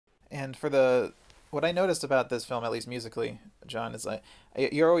And for what I noticed about this film, at least musically, John, is like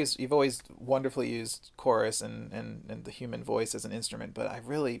you've always wonderfully used chorus and the human voice as an instrument, but I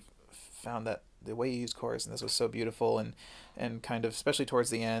really found that the way you used chorus and this was so beautiful and kind of especially towards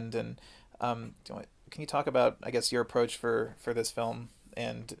the end. And can you talk about, I guess, your approach for this film?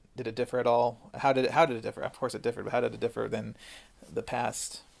 And did it differ at all? How did it differ? Of course it differed, but how did it differ than the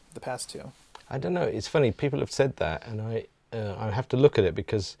past two? I don't know. It's funny. People have said that, and I have to look at it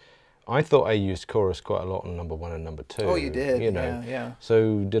because I thought I used chorus quite a lot on number 1 and number 2. Oh, you did. You know. Yeah, yeah.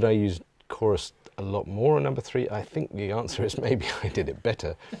 So did I use chorus a lot more on number 3? I think the answer is maybe I did it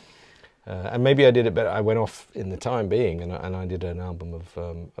better. And maybe I did it better. I went off in the time being, and I did an album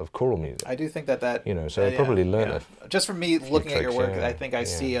of choral music. I do think that you know, so I probably learned just from me looking at your work. I think I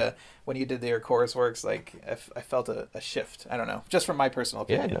see when you did your chorus works, like I felt a shift. I don't know, just from my personal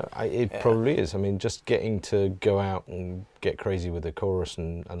opinion. Yeah, no, it probably is. I mean, just getting to go out and get crazy with the chorus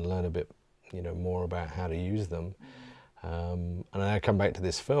and learn a bit, you know, more about how to use them. And I come back to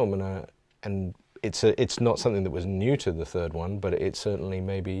this film, and it's not something that was new to the third one, but it certainly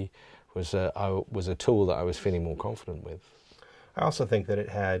maybe was a tool that I was feeling more confident with. I also think that it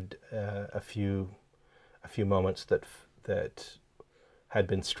had a few moments that had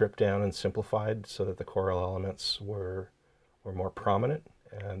been stripped down and simplified so that the choral elements were more prominent,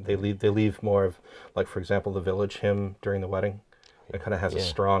 and they leave more of, like, for example, the village hymn during the wedding. It kind of has a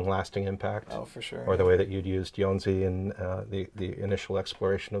strong, lasting impact. Oh, for sure. Or the way that you'd used Yonzi in the initial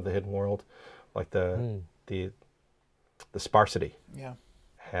exploration of the hidden world, like the sparsity. Yeah.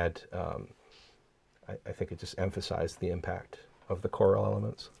 Had, I think it just emphasized the impact of the choral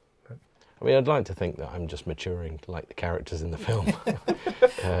elements. I mean, I'd like to think that I'm just maturing like the characters in the film.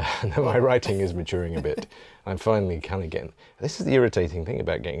 And that my writing is maturing a bit. I'm finally kind of getting... This is the irritating thing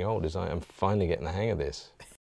about getting old, is I'm finally getting the hang of this.